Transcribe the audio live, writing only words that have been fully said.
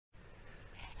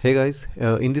Hey guys,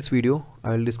 in this video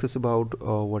I'll discuss about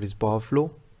what is power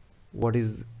flow, what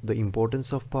is the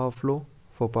importance of power flow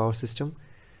for power system,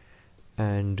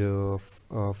 and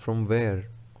from where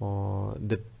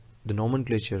the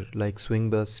nomenclature like swing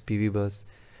bus, PV bus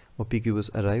or PQ bus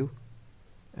arrive,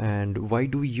 and why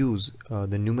do we use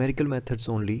the numerical methods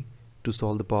only to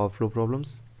solve the power flow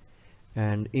problems.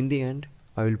 And in the end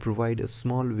I will provide a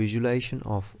small visualization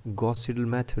of Gauss-Seidel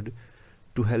method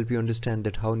to help you understand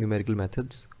that how numerical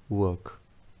methods work.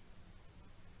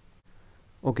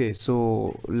 Okay,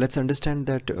 so let's understand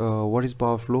that what is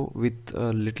power flow with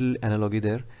a little analogy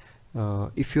there.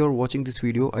 If you are watching this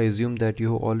video, I assume that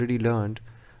you have already learned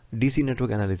DC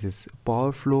network analysis.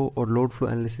 Power flow or load flow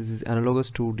analysis is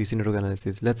analogous to DC network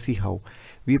analysis. Let's see how.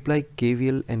 We apply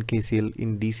KVL and KCL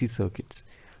in DC circuits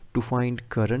to find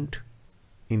current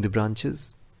in the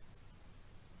branches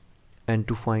and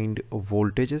to find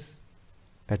voltages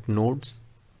at nodes,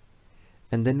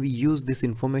 and then we use this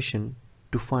information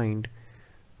to find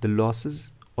the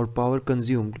losses or power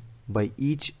consumed by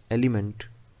each element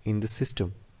in the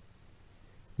system.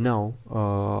 Now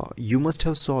you must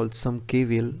have solved some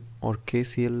KVL or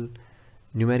KCL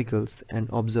numericals and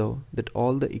observe that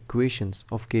all the equations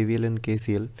of KVL and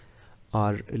KCL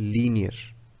are linear.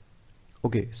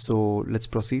 Okay, so let's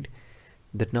proceed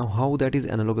that now how that is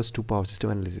analogous to power system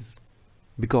analysis,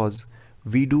 because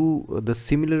we do the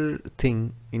similar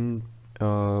thing in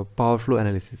power flow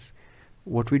analysis.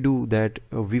 What we do that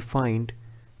we find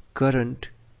current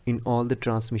in all the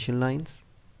transmission lines.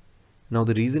 Now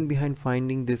the reason behind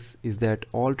finding this is that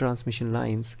all transmission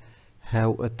lines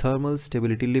have a thermal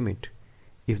stability limit.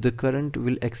 If the current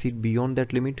will exceed beyond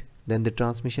that limit, then the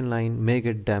transmission line may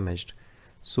get damaged.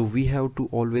 So we have to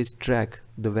always track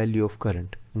the value of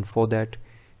current, and for that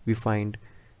we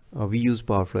use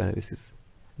power flow analysis.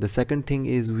 The second thing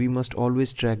is we must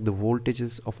always track the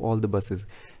voltages of all the buses.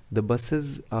 The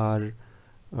buses are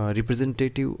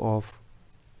representative of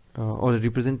or a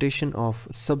representation of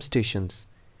substations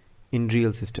in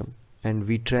real system, and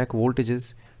we track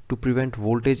voltages to prevent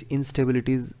voltage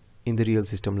instabilities in the real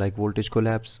system like voltage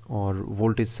collapse or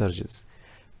voltage surges.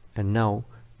 And now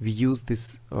we use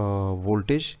this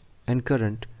voltage and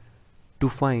current to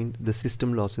find the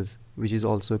system losses, which is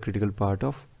also a critical part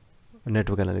of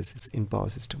network analysis in power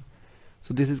system.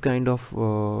 So this is kind of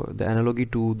the analogy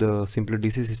to the simpler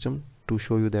DC system to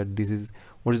show you that this is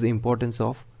what is the importance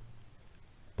of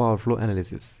power flow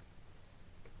analysis.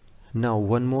 Now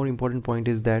one more important point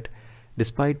is that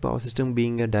despite power system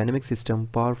being a dynamic system,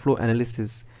 power flow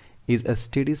analysis is a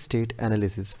steady state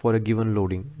analysis for a given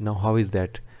loading. Now how is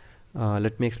that?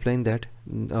 Let me explain that.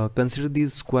 Consider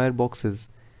these square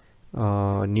boxes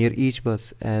near each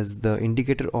bus as the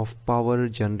indicator of power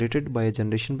generated by a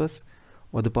generation bus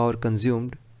or the power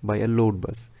consumed by a load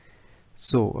bus.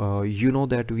 So you know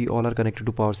that we all are connected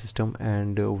to power system,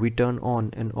 and we turn on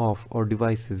and off our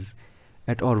devices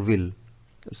at our will.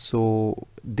 So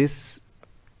this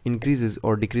increases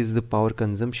or decreases the power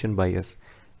consumption by us,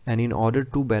 and in order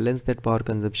to balance that power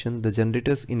consumption, the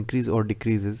generators increase or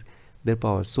decreases their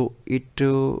power. So it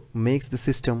makes the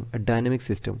system a dynamic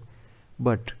system.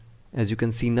 But as you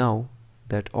can see now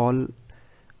that all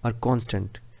are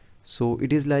constant. So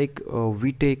it is like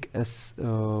we take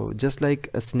just like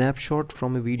a snapshot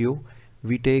from a video,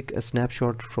 we take a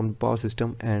snapshot from the power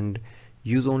system and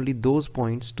use only those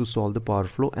points to solve the power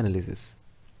flow analysis.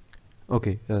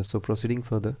 Okay, so proceeding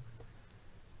further.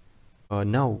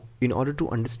 Now in order to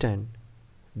understand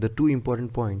the two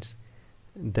important points,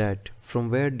 that from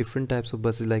where different types of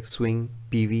buses like swing,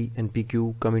 PV and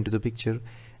PQ come into the picture,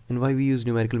 and why we use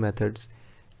numerical methods,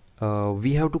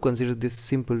 we have to consider this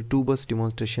simple two bus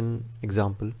demonstration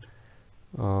example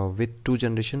with two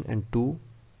generation and two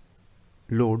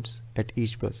loads at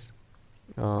each bus.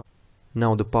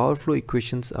 Now the power flow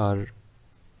equations are,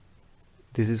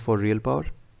 this is for real power,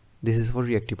 this is for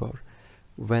reactive power.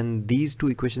 When these two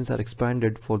equations are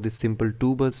expanded for this simple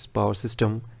two bus power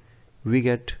system, we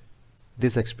get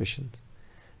this expression.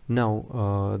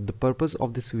 Now the purpose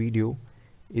of this video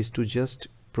is to just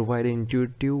provide an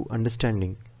intuitive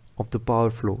understanding of the power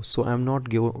flow. So I'm not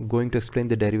going to explain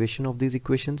the derivation of these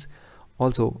equations.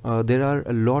 Also there are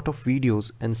a lot of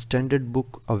videos and standard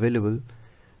book available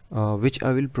which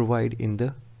I will provide in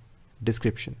the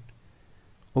description.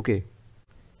 Okay,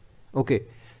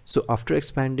 so after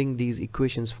expanding these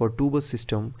equations for two bus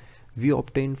system, we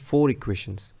obtain four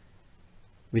equations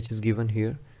which is given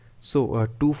here. So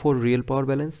 2 for real power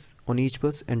balance on each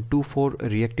bus and 2 for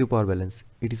reactive power balance.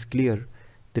 It is clear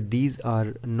that these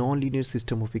are non-linear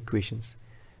system of equations,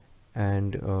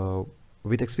 and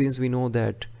with experience we know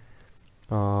that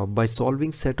by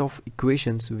solving set of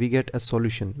equations we get a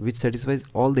solution which satisfies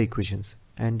all the equations,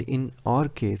 and in our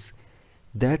case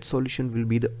that solution will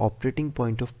be the operating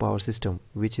point of power system,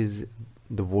 which is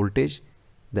the voltage,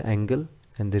 the angle,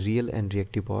 and the real and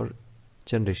reactive power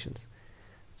generations.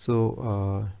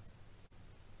 So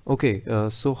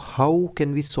so how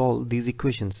can we solve these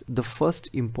equations? The first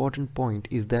important point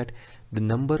is that the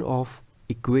number of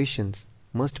equations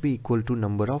must be equal to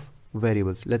number of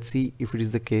variables. Let's see if it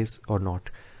is the case or not.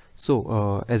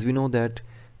 So as we know that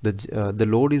the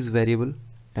load is variable,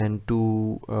 and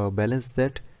to balance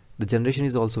that, the generation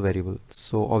is also variable.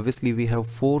 So obviously we have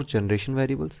 4 generation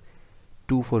variables,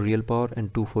 2 for real power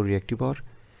and 2 for reactive power.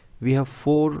 We have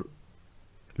 4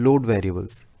 load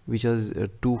variables, which is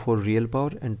 2 for real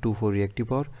power and 2 for reactive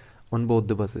power on both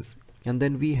the buses. And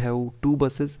then we have 2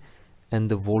 buses and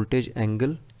the voltage,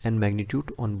 angle, and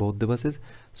magnitude on both the buses.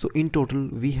 So in total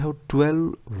we have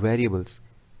 12 variables,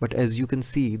 but as you can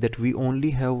see that we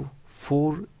only have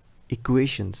 4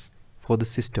 equations for the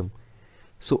system,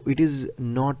 so it is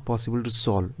not possible to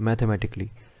solve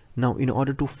mathematically. Now in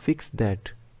order to fix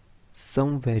that,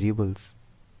 some variables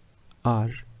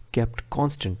are kept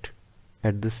constant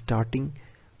at the starting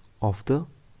of the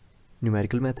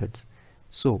numerical methods.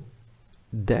 So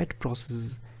that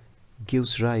process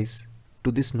gives rise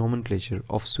to this nomenclature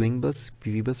of swing bus,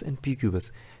 PV bus, and PQ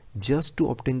bus, just to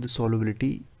obtain the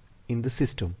solvability in the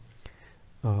system.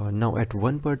 Now at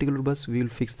one particular bus we will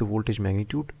fix the voltage,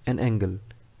 magnitude, and angle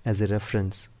as a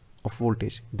reference of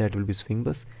voltage, that will be swing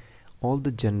bus. All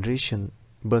the generation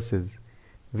buses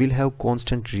will have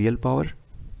constant real power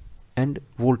and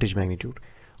voltage, magnitude.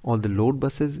 All the load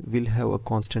buses will have a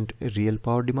constant real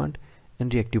power demand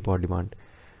and reactive power demand.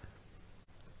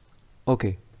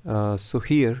 Okay, so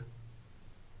here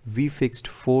we fixed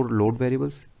 4 load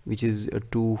variables, which is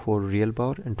 2 for real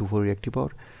power and 2 for reactive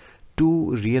power,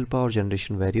 2 real power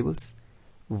generation variables,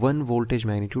 1 voltage,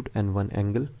 magnitude, and 1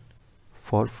 angle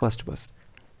for first bus.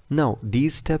 Now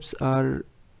these steps are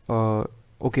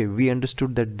okay, we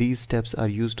understood that these steps are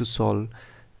used to solve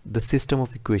the system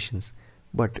of equations,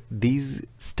 but these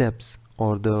steps,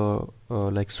 or the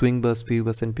like swing bus, PV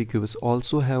bus, and PQ bus,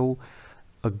 also have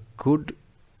a good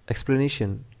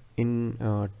explanation in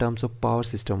terms of power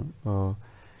system. So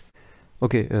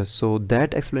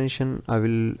that explanation I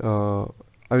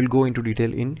will go into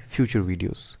detail in future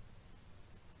videos.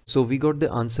 So we got the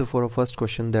answer for our first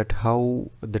question, that how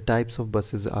the types of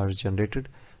buses are generated.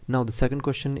 Now the second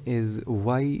question is,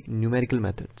 why numerical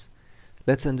methods?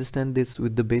 Let's understand this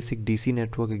with the basic DC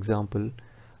network example.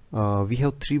 We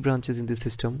have 3 branches in the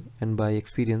system, and by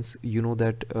experience you know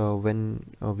that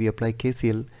when we apply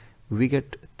KCL, we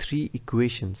get 3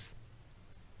 equations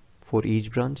for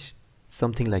each branch,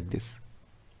 something like this.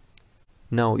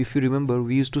 Now if you remember,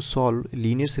 we used to solve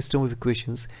linear system of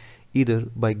equations either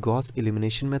by Gauss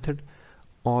elimination method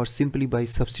or simply by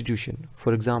substitution.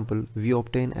 For example, we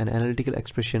obtain an analytical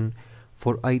expression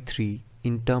for I3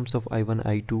 in terms of I1,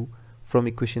 I2 from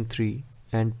equation 3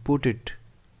 and put it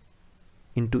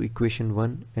into equation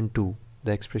 1 and 2.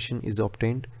 The expression is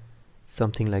obtained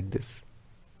something like this.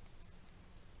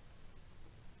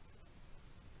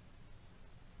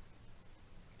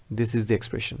 This is the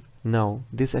expression. Now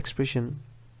this expression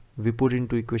we put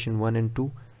into equation 1 and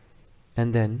 2,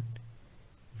 and then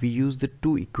we use the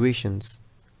 2 equations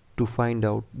to find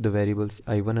out the variables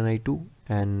I1 and I2,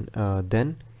 and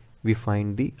then we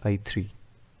find the I3.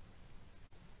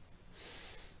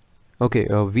 Okay,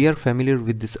 we are familiar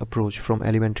with this approach from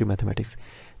elementary mathematics.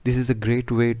 This is a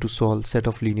great way to solve set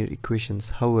of linear equations.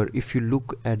 However, if you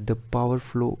look at the power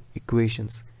flow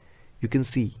equations, you can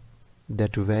see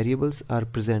that variables are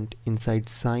present inside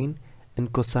sine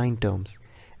and cosine terms,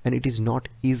 and it is not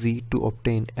easy to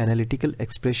obtain analytical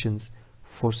expressions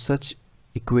for such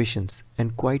equations,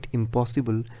 and quite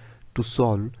impossible to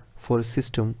solve for a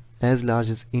system as large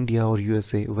as India or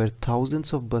USA, where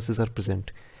thousands of buses are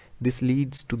present. This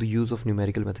leads to the use of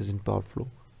numerical methods in power flow.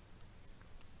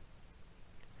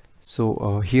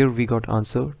 So here we got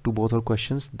answer to both our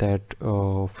questions, that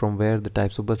from where the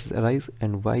types of buses arise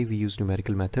and why we use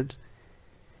numerical methods.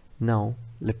 Now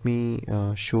let me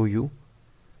show you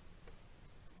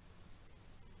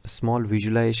a small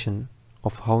visualization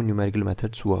of how numerical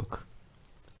methods work.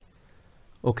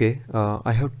 Okay,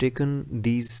 I have taken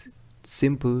these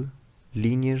simple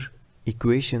linear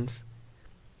equations,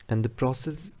 and the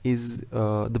process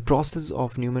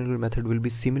of numerical method will be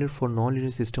similar for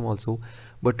nonlinear system also,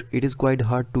 but it is quite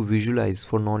hard to visualize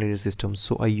for nonlinear systems,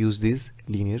 so I use these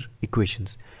linear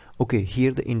equations. Okay,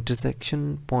 here the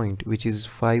intersection point, which is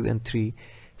 5 and 3,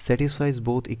 satisfies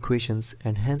both equations,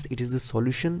 and hence it is the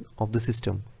solution of the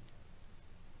system.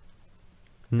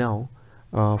 Now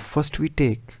First we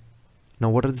take, now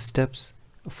what are the steps?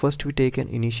 First we take an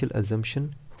initial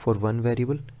assumption for one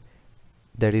variable,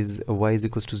 that is y is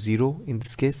equals to 0 in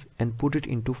this case, and put it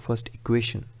into first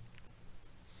equation.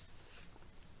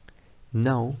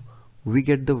 Now we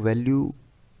get the value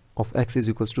of x is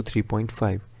equals to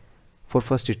 3.5 for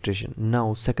first iteration.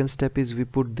 Now second step is we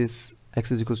put this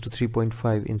x is equals to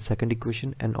 3.5 in second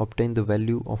equation and obtain the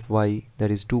value of y,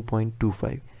 that is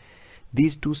 2.25.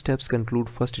 These two steps conclude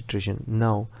first iteration.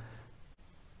 Now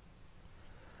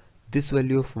this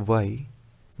value of y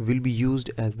will be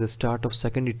used as the start of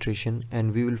second iteration,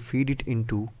 and we will feed it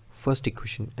into first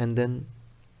equation, and then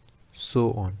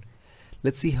so on.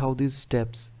 Let's see how these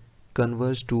steps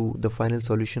converge to the final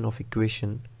solution of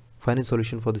equation, final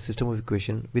solution for the system of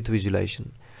equation with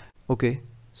visualization. Okay,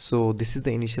 so this is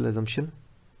the initial assumption.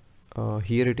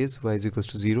 Here it is, y is equals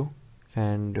to 0,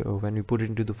 and when we put it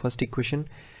into the first equation,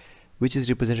 which is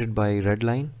represented by red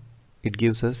line, it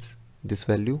gives us this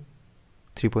value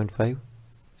 3.5,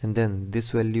 and then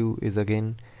this value is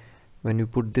again, when we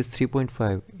put this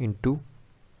 3.5 into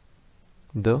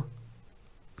the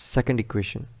second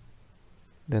equation,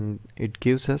 then it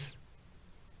gives us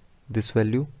this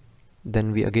value.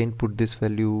 Then we again put this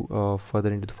value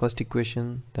further into the first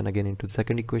equation, then again into the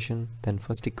second equation, then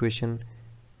first equation,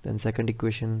 then second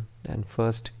equation, then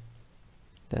first,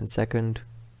 then second,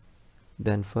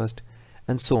 then first,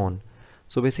 and so on.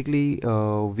 So basically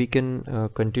we can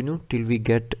continue till we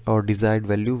get our desired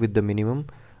value with the minimum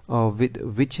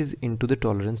which is into the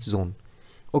tolerance zone.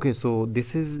 Okay, so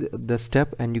this is the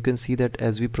step, and you can see that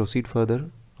as we proceed further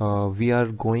we are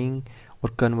going or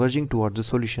converging towards the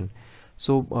solution.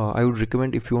 So I would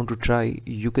recommend, if you want to try,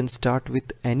 you can start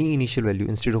with any initial value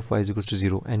instead of y is equals to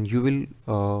 0, and you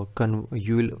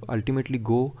will ultimately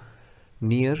go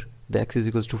near the x is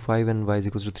equals to 5 and y is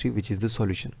equals to 3, which is the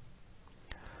solution.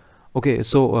 Okay,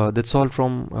 so that's all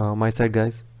from my side,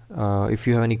 guys. If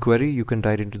you have any query, you can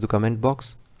write into the comment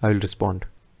box. I will respond.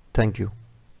 Thank you.